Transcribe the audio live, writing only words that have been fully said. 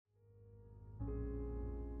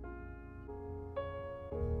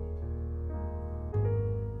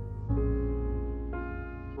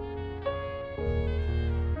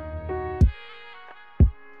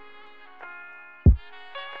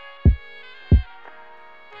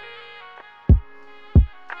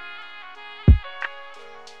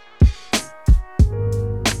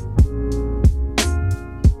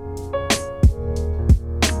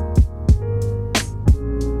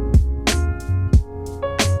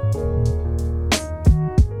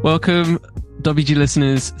Welcome, WG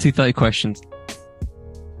listeners, to 30 Questions,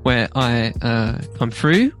 where I come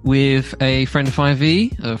through with a friend of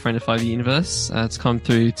 5e, a friend of 5e Universe, to come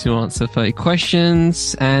through to answer 30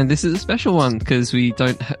 questions. And this is a special one because we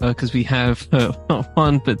we have not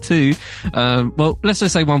one but two. Well, let's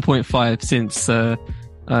just say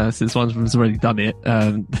 1.5 since one of them's already done it.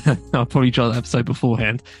 I'll probably try the episode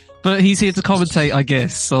beforehand. But he's here to commentate, I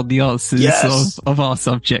guess, on the answers of our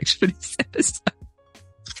subjects for this episode.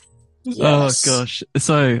 Yes. Oh gosh.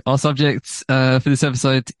 So our subject for this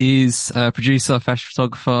episode is producer, fashion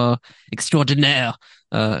photographer extraordinaire,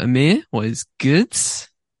 AMIR. What is good?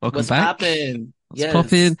 Welcome What's back. Poppin'? What's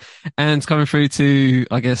poppin'? And coming through to,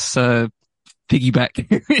 I guess, piggyback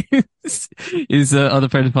is other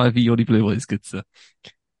friend of 5e, YawnyBlew. What is good, sir?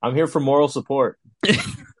 I'm here for moral support.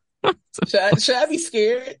 Should I be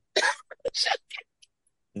scared?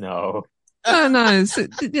 No. No, it's,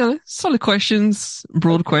 solid questions,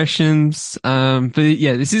 broad questions. But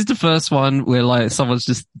yeah, this is the first one where like someone's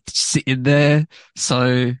just sitting there.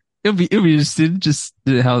 So it'll be interesting just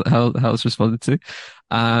how it's responded to.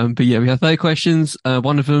 But yeah, we have 30 questions.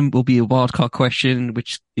 One of them will be a wildcard question,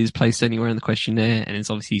 which is placed anywhere in the questionnaire and it's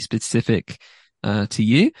obviously specific, to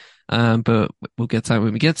you. But we'll get to that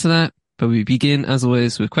when we get to that. But we begin as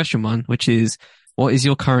always with question one, which is, what is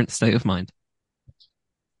your current state of mind?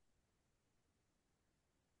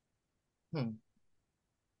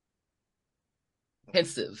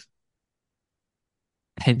 Pensive.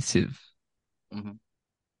 Mm-hmm.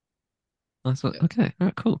 That's what, okay. All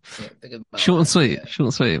right, cool. Yeah, Short and sweet. Yeah. Short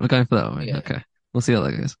and sweet. We're going for that one. Yeah. Okay. We'll see how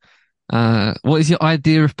that goes. What is your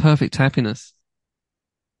idea of perfect happiness?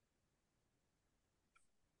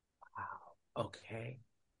 Wow. Okay.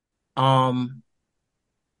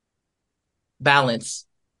 Balance.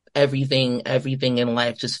 Everything in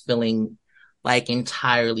life just feeling like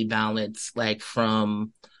entirely balanced, like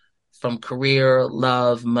from career,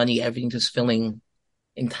 love, money, everything just feeling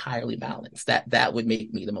entirely balanced. That would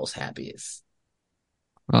make me the most happiest.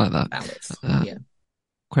 I like that. Balance. Yeah.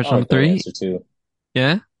 Question number 3. Too.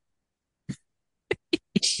 Yeah.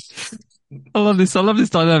 I love this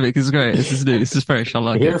dynamic. It's great. This is new. This is fresh. I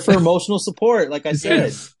like it. Here for emotional support, like I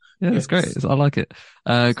said. Yeah, it's great. I like it.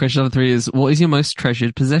 Question number 3 is, what is your most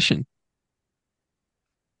treasured possession?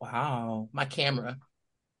 Wow. My camera.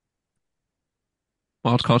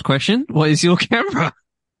 Wildcard question. What is your camera?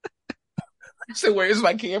 So where is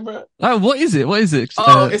my camera? Oh, what is it? Oh, it's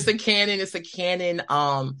a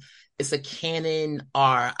Canon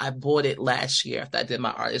R. I bought it last year after I did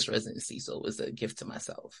my artist residency, so it was a gift to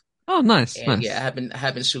myself. Oh, nice. And nice. Yeah, I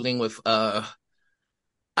have been shooting with I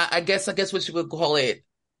guess what you would call it,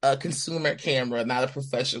 a consumer camera, not a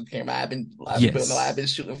professional camera. I've been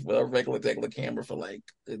shooting with a regular camera for like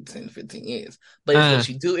 10, 15 years. But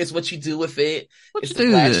it's what you do with it. It's the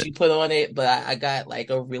flash you put on it. But I got like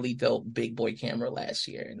a really dope big boy camera last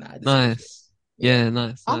year. And I nice. Yeah,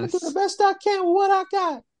 nice. I'm gonna do the best I can with what I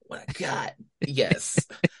got. Yes.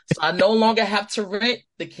 So I no longer have to rent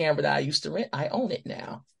the camera that I used to rent. I own it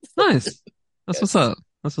now. Nice. That's what's up.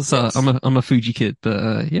 Up. I'm a Fuji kid,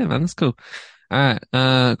 but yeah, man, that's cool. All right.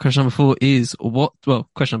 Question number 4 is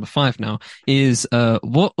question number 5 now is,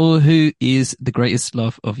 what or who is the greatest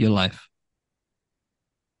love of your life?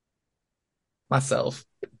 Myself.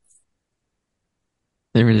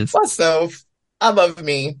 There it is. Myself. I love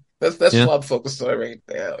me. That's what I'm focused on right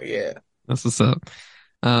now. Yeah. That's what's up.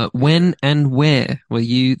 When and where were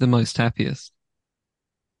you the most happiest?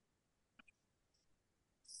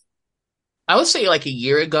 I would say like a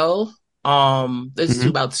year ago. There's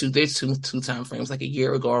two time frames. Like a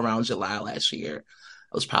year ago, around July last year,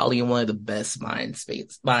 I was probably in one of the best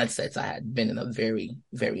mindsets I had been in a very,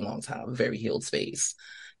 very long time, very healed space.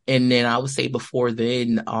 And then I would say before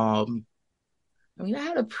then, I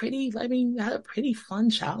had a pretty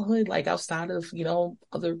fun childhood, like outside of,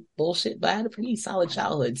 other bullshit, but I had a pretty solid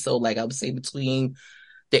childhood. So like I would say between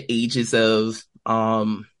the ages of,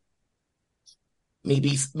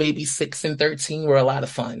 maybe 6 and 13 were a lot of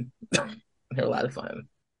fun. They're a lot of fun.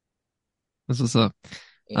 That's what's up.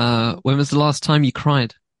 When was the last time you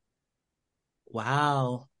cried?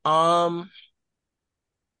 Wow.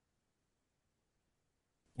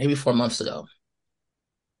 Maybe 4 months ago.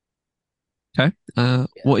 Okay.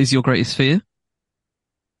 What is your greatest fear?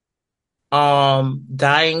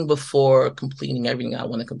 Dying before completing everything I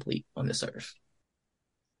want to complete on this earth.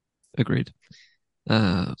 Agreed.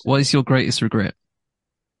 What is your greatest regret?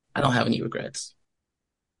 I don't have any regrets.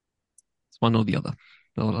 It's one or the other.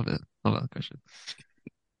 I love it. I love that question.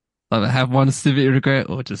 Love it. Have one specific regret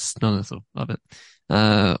or just none at all. Love it.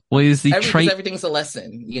 What is the trait? Everything's a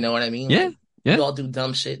lesson. You know what I mean? Yeah. Like, yeah. You all do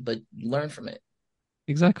dumb shit, but you learn from it.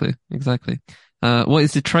 Exactly. What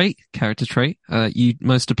is the character trait, you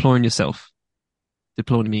most deplore in yourself?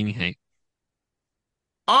 Deplore meaning hate.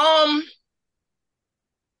 Um,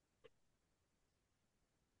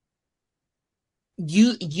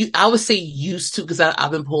 I would say used to because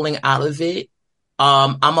I've been pulling out of it.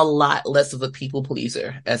 I'm a lot less of a people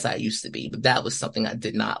pleaser as I used to be, but that was something I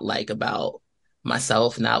did not like about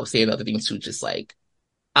myself. And I would say another thing too, just like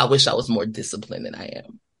I wish I was more disciplined than I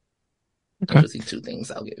am. Those Okay. are the two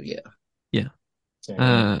things I'll give. Yeah, Yeah. Same here.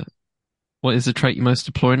 Uh, what is the trait you most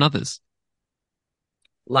deplore in others?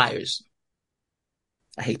 liars.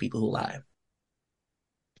 I hate people who lie.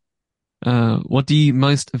 What do you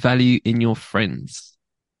most value in your friends?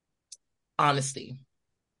 Honesty.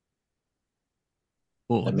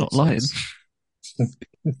 Or That not makes lying? sense.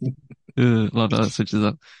 Love that switches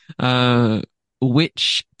up.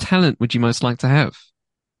 Which talent would you most like to have?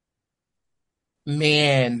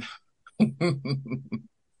 Man.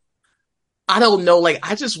 I don't know. Like,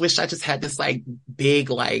 I just wish I just had this like big,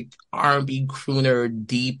 like R&B crooner,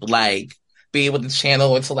 deep, like be able to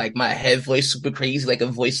channel into like my head voice super crazy, like a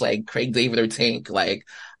voice like Craig David or Tank. Like,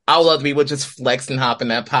 I would love to be able to just flex and hop in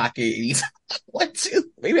that pocket. What to?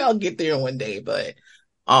 Maybe I'll get there one day, but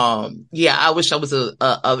yeah, I wish I was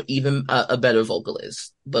a even a better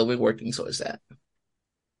vocalist, but we're working towards that.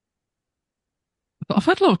 I've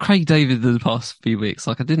had a lot of Craig David in the past few weeks.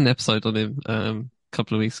 Like I did an episode on him a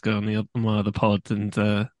couple of weeks ago on on my other pod, and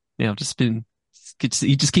yeah, I've just been.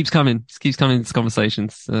 He just keeps coming, into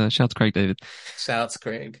conversations. Shout out to Craig David. Shout out to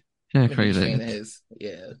Craig. Yeah, I'm a Craig huge fan David. of his.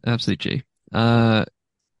 Yeah. Absolute G.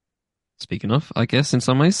 Speaking of, I guess in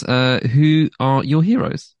some ways, who are your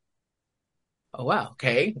heroes? Oh wow.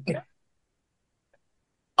 Okay.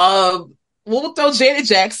 Um, we'll throw Janet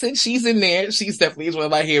Jackson. She's in there. She's definitely one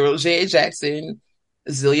of my heroes. Janet Jackson,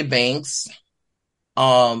 Azealia Banks,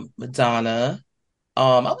 Madonna.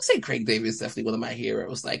 I would say Craig David is definitely one of my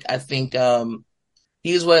heroes. Like, I think,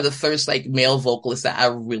 he was one of the first like male vocalists that I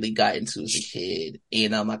really got into as a kid.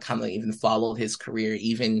 And, I kind of even followed his career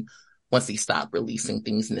even once he stopped releasing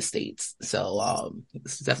things in the States. So,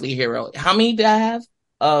 this is definitely a hero. How many did I have?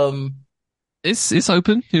 Um, It's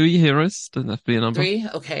open. Who are your heroes? Doesn't have to be a number. three.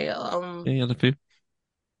 Okay. Any other few?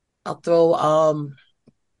 I'll throw,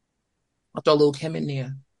 Lil Kim in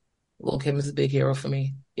there. Lil Kim is a big hero for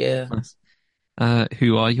me. Yeah. Nice.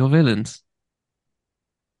 Who are your villains?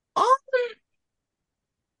 Um,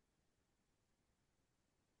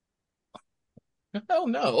 I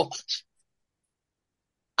don't know.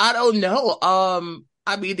 I don't know.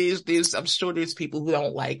 I mean, I'm sure there's people who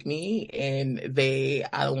don't like me, and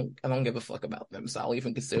I don't give a fuck about them, so I don't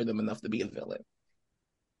even consider them enough to be a villain.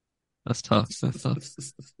 That's tough. That's tough.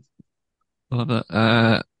 Love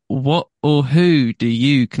it. What or who do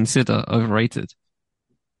you consider overrated?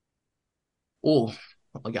 Oh,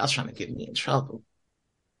 y'all trying to get me in trouble.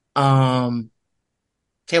 Um,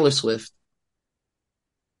 Taylor Swift.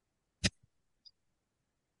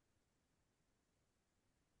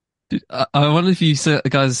 Dude, I wonder if you guys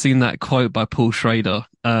have seen that quote by Paul Schrader.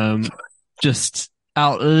 Just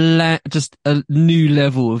just a new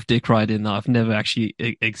level of dick riding that I've never actually,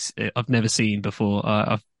 I've never seen before.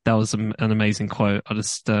 That was an amazing quote. I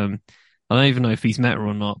don't even know if he's met her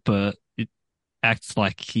or not, but it acts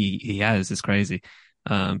like he has. It's crazy.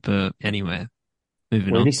 But anyway,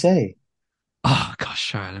 moving What did on. he say? Oh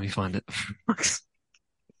gosh, all right, let me find it.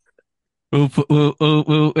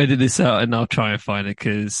 We'll edit this out and I'll try and find it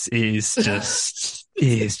because it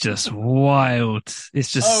is just wild.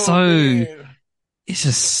 It's just Oh so, man. it's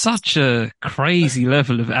just such a crazy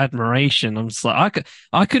level of admiration. I'm just like,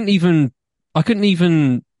 I couldn't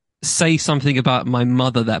even say something about my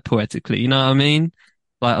mother that poetically. You know what I mean?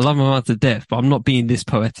 Like, I love my mother to death, but I'm not being this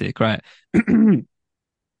poetic, right?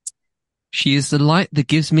 She is the light that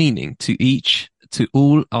gives meaning to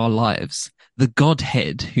all our lives. The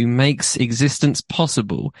Godhead who makes existence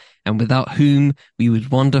possible and without whom we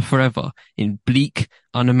would wander forever in bleak,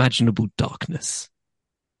 unimaginable darkness.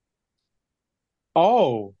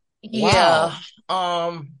 Oh, Yeah.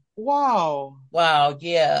 wow, Wow.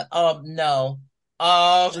 Yeah. No.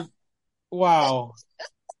 Um. wow.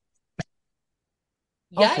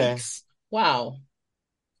 Okay, Yikes. Wow.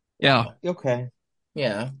 Yeah. wow. Okay.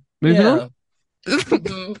 Yeah. Moving on. Yeah. Hmm.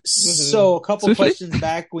 Hmm. So a couple Swiftly. questions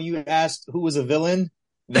back when you asked who was a villain,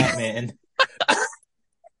 that man,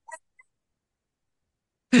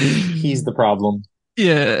 he's the problem.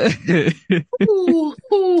 Yeah. Ooh,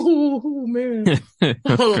 ooh, man.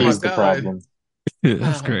 Oh my He's the God. problem.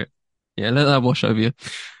 That's Wow. great. Yeah, let that wash over you.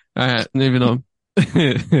 All right, moving on.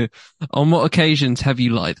 On what occasions have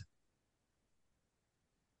you lied?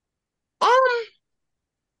 Um,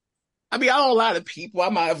 I mean, I don't lie to people. I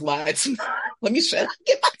might have lied to Let me shut up.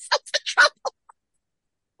 Get myself in trouble.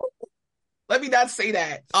 Let me not say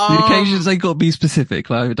that. The occasions ain't got to be specific.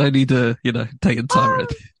 Like, don't need to, take the time. Right?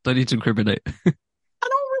 Don't need to incriminate. I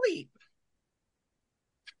don't really.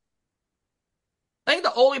 I think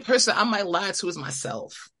the only person I might lie to is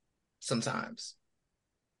myself. Sometimes.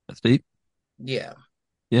 That's deep. Yeah.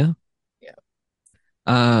 Yeah.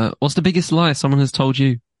 Yeah. What's the biggest lie someone has told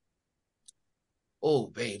you? Oh,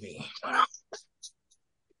 baby.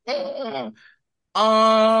 What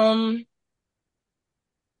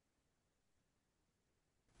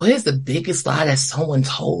is the biggest lie that someone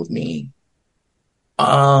told me?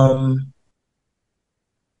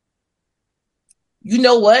 You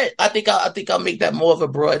know what? I think I'll make that more of a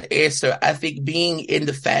broad answer. I think being in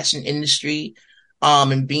the fashion industry,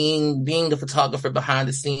 and being a photographer behind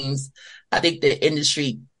the scenes, I think the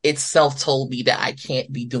industry itself told me that I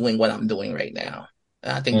can't be doing what I'm doing right now.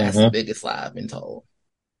 And I think that's the biggest lie I've been told.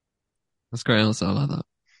 That's great answer. I like that.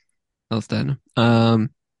 Outstanding.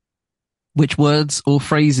 Which words or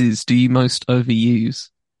phrases do you most overuse?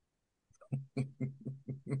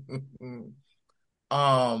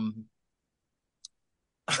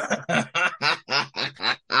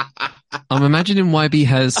 I'm imagining YB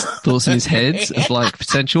has thoughts in his head of like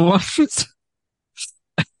potential ones.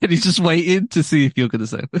 And he's just waiting to see if you're going to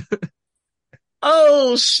say it.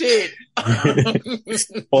 Oh, shit.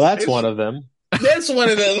 Well, that's one of them. That's one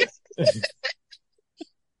of them.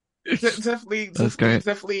 Definitely.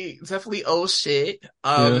 Oh shit.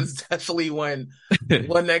 It's definitely one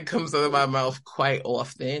that comes out of my mouth quite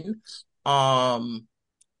often. I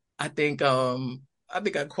think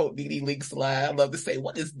I quote Dee Leaks a lot. I love to say,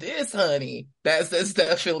 "What is this, honey?" That's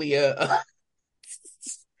definitely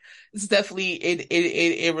it's definitely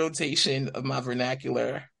in rotation of my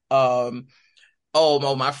vernacular. Oh,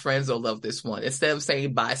 my friends will love this one. Instead of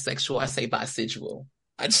saying bisexual, I say bisexual.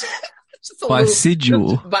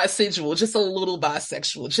 Bisexual, just a little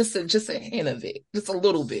bisexual, just a hint of it, just a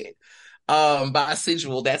little bit.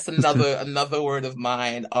 Bisexual, that's another word of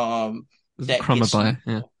mine. That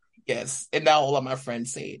yeah. Yes, and now all of my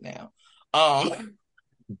friends say it now.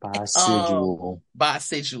 Bisexual.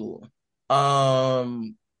 Bisexual. I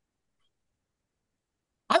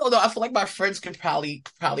don't know. I feel like my friends could probably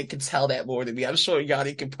could tell that more than me. I'm sure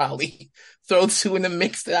Yanni could probably throw two in the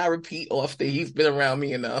mix that I repeat often. He's been around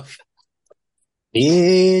me enough.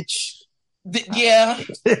 Bitch. Yeah.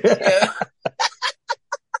 Yeah.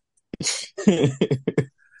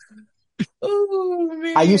 Oh,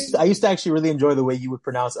 man. I used to actually really enjoy the way you would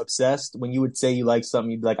pronounce obsessed. When you would say you like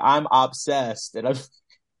something, you'd be like, "I'm obsessed," and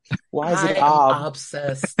why is it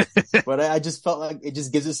obsessed? But I just felt like it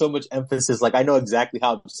just gives it so much emphasis. Like, I know exactly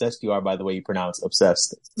how obsessed you are by the way you pronounce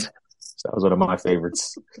obsessed. So that was one of my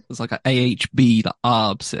favorites. It's like an AHB, the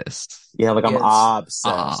obsessed. Yeah, like, yes. I'm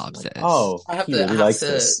obsessed. Obsessed. Like, oh, he really likes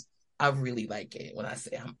this. I really like it when I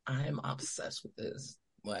say I'm obsessed with this.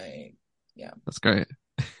 Like, yeah. That's great.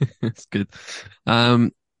 That's good.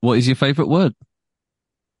 What is your favorite word?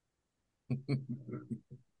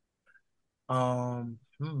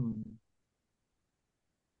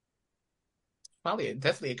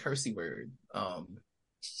 Definitely a cursey word.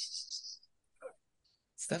 It's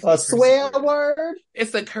definitely a swear word.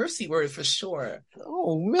 It's a cursey word for sure.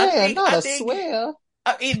 Oh man, I think, swear.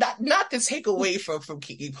 I mean, not to take away from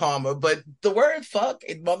Keke Palmer, but the word fuck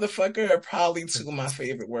and motherfucker are probably two of my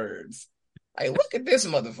favorite words. Like, look at this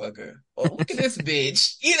motherfucker, or look at this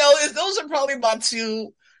bitch. Those are probably my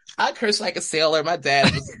two. I curse like a sailor. My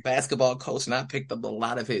dad was a basketball coach, and I picked up a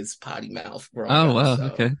lot of his potty mouth growing up. Oh, wow. So,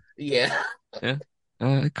 okay. Yeah. Yeah.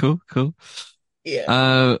 Cool.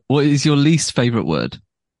 Yeah. What is your least favorite word?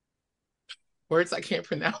 Words I can't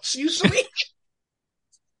pronounce usually.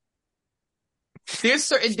 There's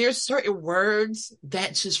certain words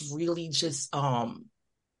that just really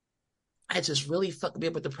I just really fuck me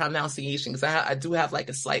up with the pronunciation, because I do have like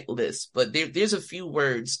a slight list, but there's a few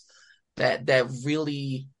words that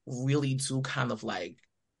really, really do kind of like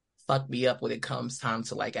fuck me up when it comes time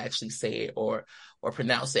to like actually say it or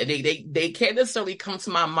pronounce it. They can't necessarily come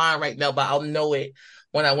to my mind right now, but I'll know it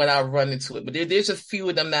when I run into it. But there's a few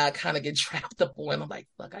of them that I kind of get trapped up on. I'm like,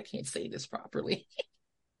 fuck, I can't say this properly.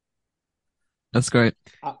 That's great.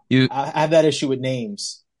 I have that issue with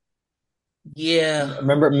names. Yeah.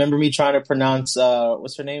 Remember me trying to pronounce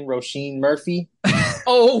what's her name? Roisin Murphy?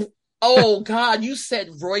 Oh God, you said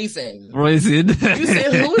Roisin. You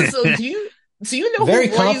said who is do you know very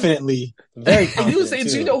who confidently. Very confident. You said,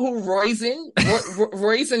 do you know who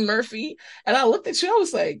Roisin Murphy? And I looked at you, I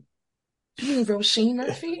was like, you mean Roisin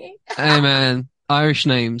Murphy? Hey man, Irish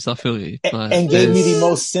names, I feel you. Like, and gave me the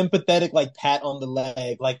most sympathetic like pat on the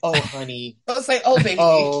leg, like, "Oh, honey, I was like, oh, baby,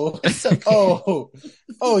 oh, it's okay.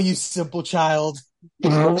 oh, you simple child."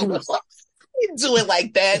 You do it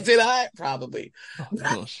like that, did I? Probably. Oh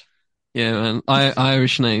gosh. Yeah, man.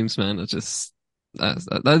 Irish names, man, are just that's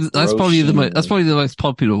probably Roisin. the most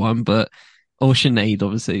popular one, but or Sinead,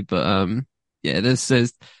 obviously. But yeah, there's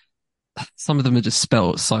some of them are just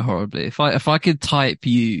spelled so horribly. If I could type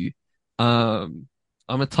you, I'm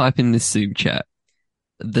gonna type in this Zoom chat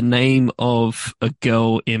the name of a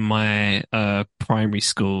girl in my primary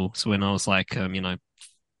school. So when I was like 5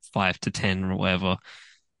 to 10 or whatever,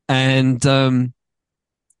 and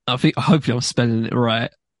hopefully I'm spelling it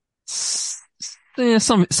right. Yeah,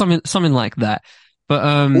 something like that. But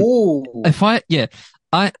Ooh,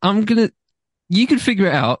 I'm gonna. You can figure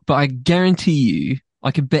it out, but I guarantee you,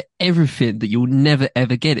 I can bet everything that you'll never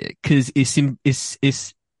ever get it because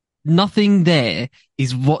it's nothing there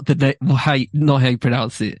is what not how you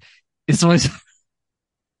pronounce it. It's always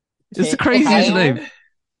it's the craziest name.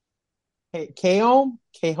 Kaom,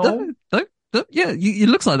 Kahom, No, yeah, it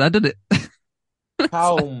looks like that, doesn't it?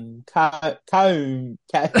 Kaom, Kaom.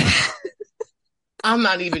 I'm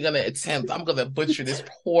not even gonna attempt. I'm gonna butcher this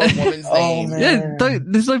poor woman's Oh, name. man. Yeah,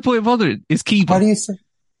 there's no point in bothering. It's Kiva. How do you say?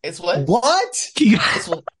 It's what? What? Kiva.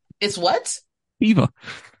 It's what? Kiva.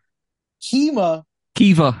 Kima,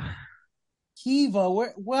 Kiva. Kiva.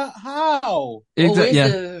 Where? What? How? Exactly.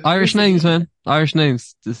 Yeah. Irish where's names, the- man. Irish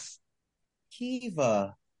names. Just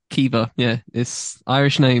Kiva. Kiva. Yeah. It's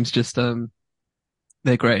Irish names. Just they're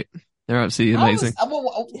great. They're absolutely amazing.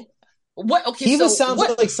 What? Okay, Kiva so sounds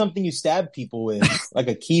what? like something you stab people with, like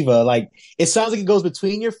a Kiva. Like it sounds like it goes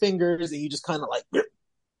between your fingers, and you just kind of like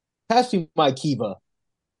pass me my Kiva.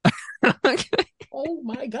 Okay. Oh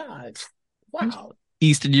my God! Wow.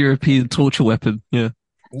 Eastern European torture weapon. Yeah.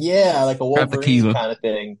 Yeah, like a Grab the Wolverine Kiva. kind of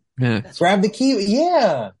thing. Yeah. Grab the Kiva.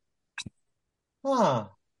 Yeah. Huh.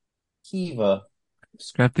 Kiva.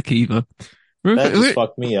 Just grab the Kiva. That just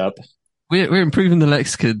fucked me up. We're improving the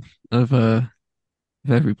lexicon of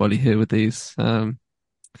everybody here with these.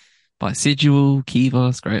 Bisidual, Kiva,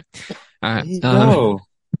 it's great. All right. No.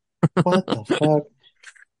 What the fuck?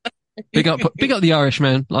 Big up the Irish,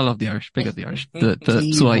 man. I love the Irish. Big up the Irish.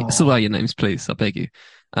 So your names, please. I beg you.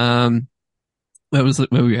 Where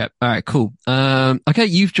were we at? All right, cool. Okay,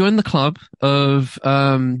 you've joined the club of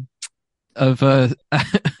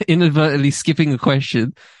inadvertently skipping a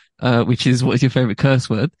question, which is what is your favorite curse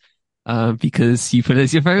word? Because you put it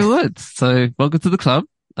as your favorite word. So welcome to the club.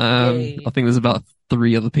 Yay. I think there's about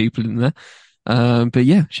 3 other people in there. But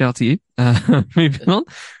yeah, shout out to you. Moving on.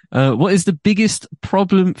 What is the biggest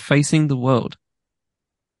problem facing the world?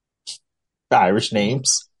 Irish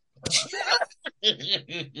names.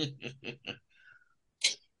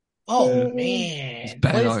 Oh man,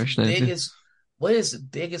 Bad Irish names. What is the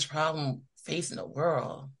biggest problem facing the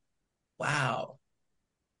world? Wow.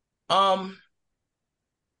 I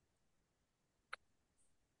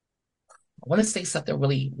want to say something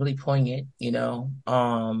really, really poignant, because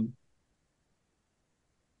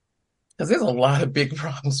there's a lot of big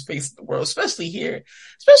problems facing the world, especially here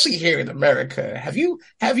in America. Have you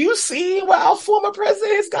seen what our former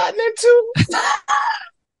president has gotten into?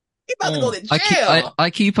 He's about to go to jail.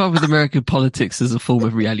 I keep up with American politics as a form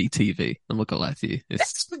of reality TV. I'm not gonna lie to you.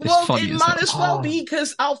 It's funny it as might hell. as well be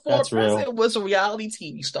because our former president was a reality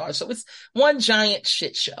TV star, so it's one giant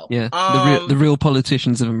shit show. Yeah, the real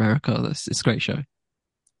politicians of America. It's a great show.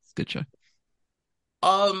 It's a good show.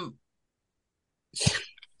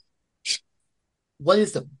 What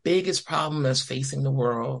is the biggest problem that's facing the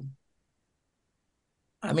world?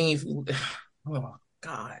 I mean, oh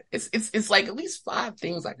God, it's like at least 5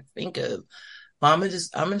 things I can think of. But I'm gonna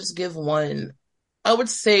just give one. I would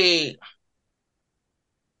say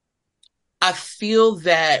I feel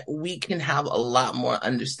that we can have a lot more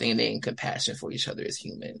understanding and compassion for each other as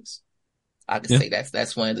humans. I could say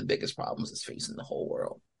that's one of the biggest problems that's facing the whole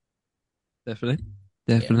world.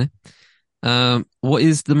 Definitely. What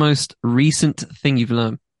is the most recent thing you've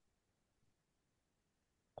learned?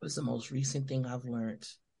 What is the most recent thing I've learned?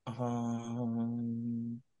 How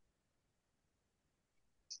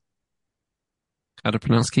to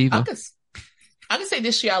pronounce Kiva? I can say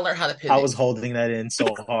this year I learned how to pivot. I was holding that in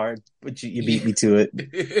so hard, but you beat me to it.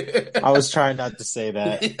 I was trying not to say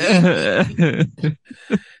that.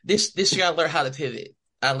 This year I learned how to pivot.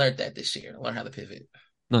 I learned that this year. I learned how to pivot.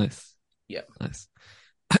 Nice. Yeah. Nice.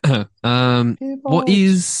 What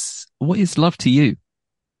is love to you?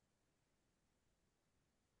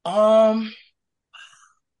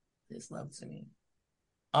 It's love to me.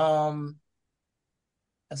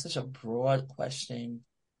 That's such a broad question.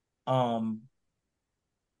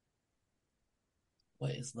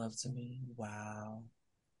 What is love to me? Wow.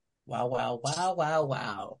 Wow, wow, wow, wow,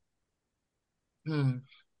 wow. Hmm.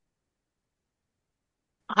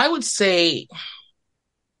 I would say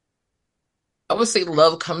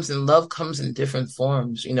love comes in different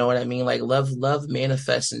forms. You know what I mean? Like love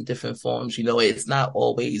manifests in different forms. You know, it's not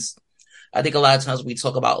always, I think a lot of times we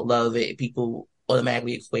talk about love, people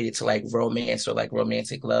automatically equate it to like romance or like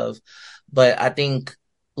romantic love. But I think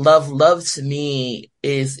love to me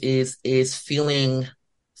is feeling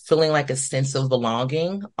like a sense of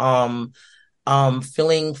belonging.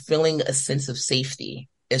 Feeling a sense of safety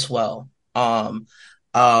as well. Um,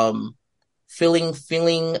 feeling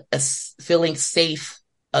safe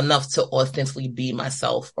enough to authentically be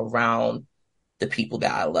myself around the people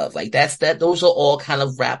that I love. Like those are all kind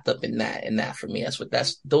of wrapped up in that for me.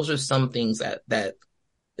 Those are some things that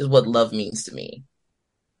is what love means to me.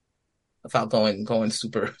 Without going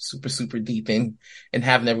super deep and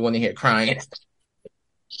having everyone in here crying.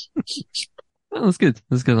 Oh, that's good.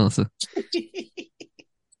 That's a good answer.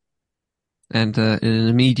 And in an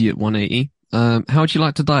immediate 180, how would you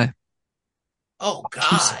like to die? Oh God.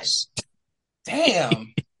 Jesus.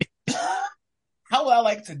 Damn. How would I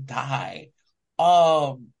like to die?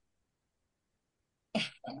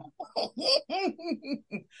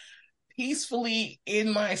 Peacefully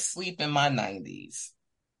in my sleep in my 90s.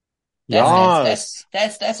 That's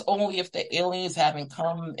only if the aliens haven't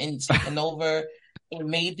come and taken over and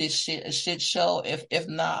made this shit a shit show. If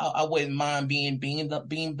not, I wouldn't mind being beamed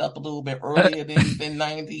up a little bit earlier than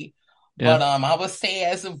 90. Yeah. But I would say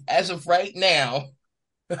as of right now,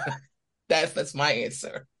 that's my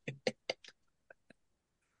answer.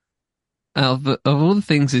 Of all the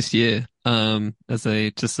things this year, as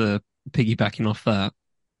piggybacking off that,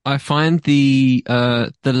 I find the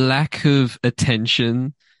lack of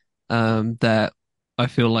attention that I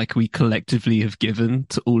feel like we collectively have given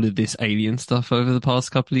to all of this alien stuff over the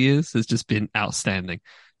past couple of years has just been outstanding.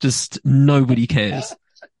 Just nobody cares.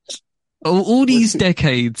 All these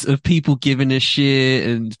decades of people giving a shit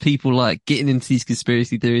and people like getting into these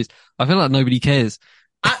conspiracy theories, I feel like nobody cares.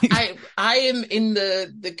 I am in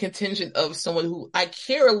the contingent of someone who I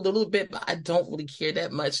care a little bit, but I don't really care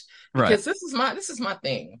that much because this is my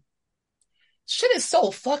thing. Shit is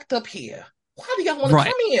so fucked up here. Why do y'all want to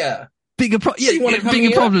come here? Bigger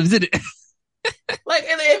problems, isn't it? Like,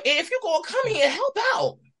 if you're gonna come here, help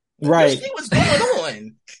out. Right. See what's going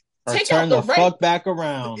on. Or take turn out the fuck back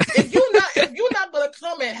around. If you're not gonna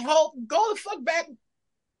come and help, go the fuck back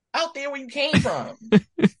out there where you came from.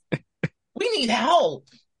 We need help.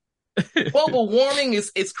 Global warming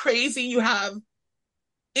is crazy. You have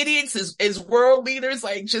idiots as world leaders,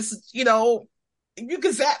 like just, you know, you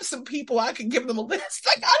can zap some people, I can give them a list.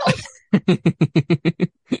 Like I don't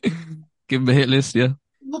give them a hit list, yeah.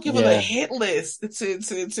 We'll give them a hit list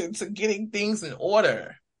to getting things in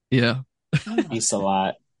order. Yeah. It's a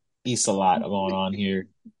lot going on here.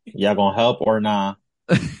 Y'all gonna help or nah?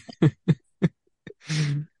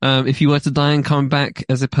 If you were to die and come back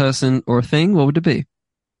as a person or a thing, what would it be?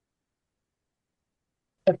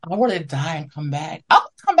 If I were to die and come back, I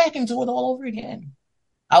would come back and do it all over again.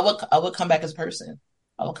 I would come back as a person.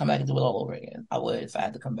 I would come back and do it all over again. I would, if I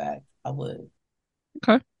had to come back. I would.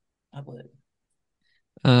 Okay. I would.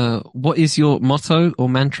 What is your motto or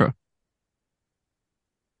mantra?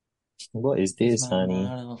 What is this, honey?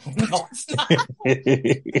 No, it's not.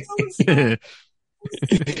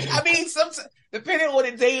 I mean, sometimes, depending on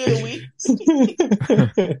the day of the week.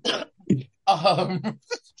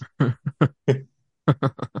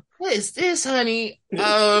 What is this, honey?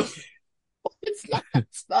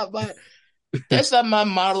 That's not my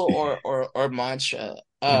model or mantra.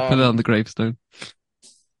 Put it on the gravestone.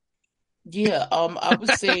 Yeah, I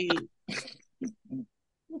would say.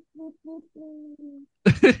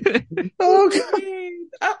 Okay.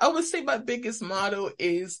 I would say my biggest motto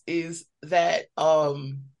is that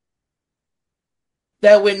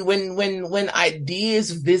that when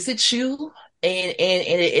ideas visit you and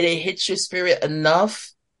it hits your spirit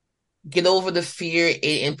enough, get over the fear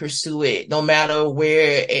and pursue it, no matter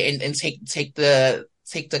where, and take the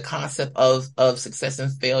concept of success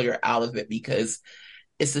and failure out of it, because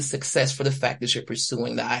it's a success for the fact that you're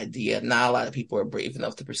pursuing the idea. Not a lot of people are brave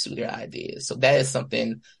enough to pursue their ideas. So that is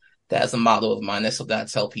something that is a model of mine. That's something I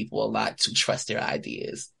tell people a lot, to trust their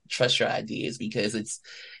ideas. Trust your ideas, because it's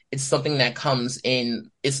something that comes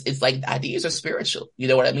in. It's like ideas are spiritual. You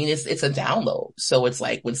know what I mean? It's a download. So it's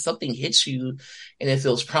like when something hits you and it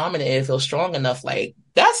feels prominent, it feels strong enough, like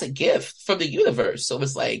that's a gift from the universe. So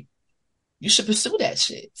it's like, you should pursue that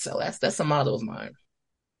shit. So that's a model of mine.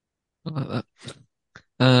 I like that.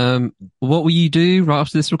 What will you do right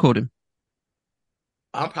after this recording?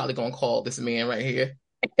 I'm probably gonna call this man right here.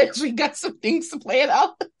 We got some things to plan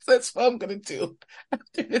out. So that's what I'm gonna do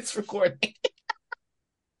after this recording.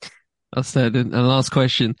 That's it. And the last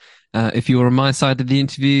question. If you were on my side of the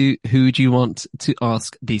interview, who would you want to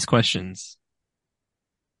ask these questions?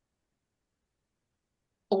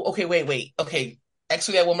 Oh, okay, wait. Okay.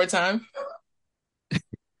 Actually, that one more time.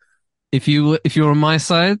 If you were on my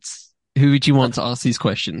side, who would you want to ask these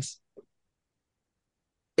questions?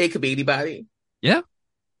 It could be anybody. Yeah.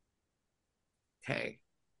 Okay.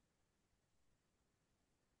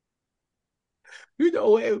 You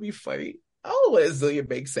know what? It would be funny. I would want Azealia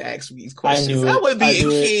Banks to ask me these questions. That would be a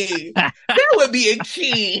key. That would be a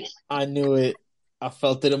key. I knew it. I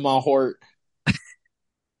felt it in my heart.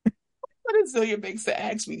 What Azealia Banks to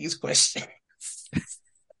ask me these questions?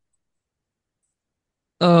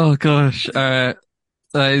 Oh gosh. That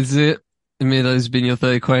is it. Amir, those have been your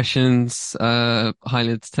 30 questions. Highly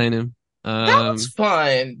entertaining. That was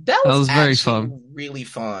fun. That was very fun. Really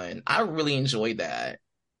fun. I really enjoyed that.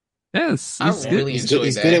 Yes, I really enjoyed that.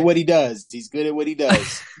 He's good at what he does. He's good at what he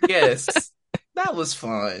does. Yes, that was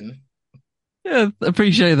fun. Yeah,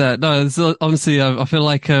 appreciate that. No, it's, honestly, I feel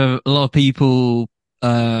like a lot of people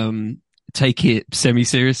take it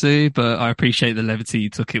semi-seriously, but I appreciate the levity you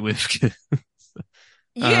took it with.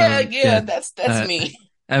 Yeah, that's me.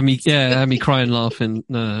 Had me cry and laughing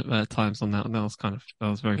at times on that. That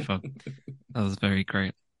was very fun. That was very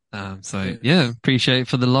great. So yeah, appreciate it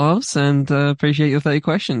for the laughs and appreciate your 30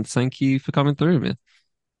 questions. Thank you for coming through, man.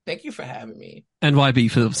 Thank you for having me. And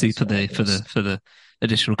YB for obviously for the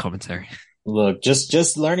additional commentary. Look,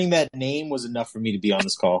 just learning that name was enough for me to be on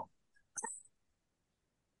this call.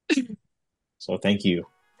 So thank you.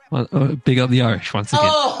 Well, big up the Irish once again.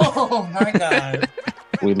 Oh my God.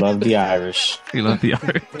 We love the Irish. We love the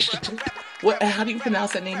Irish. How do you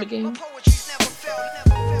pronounce that name again?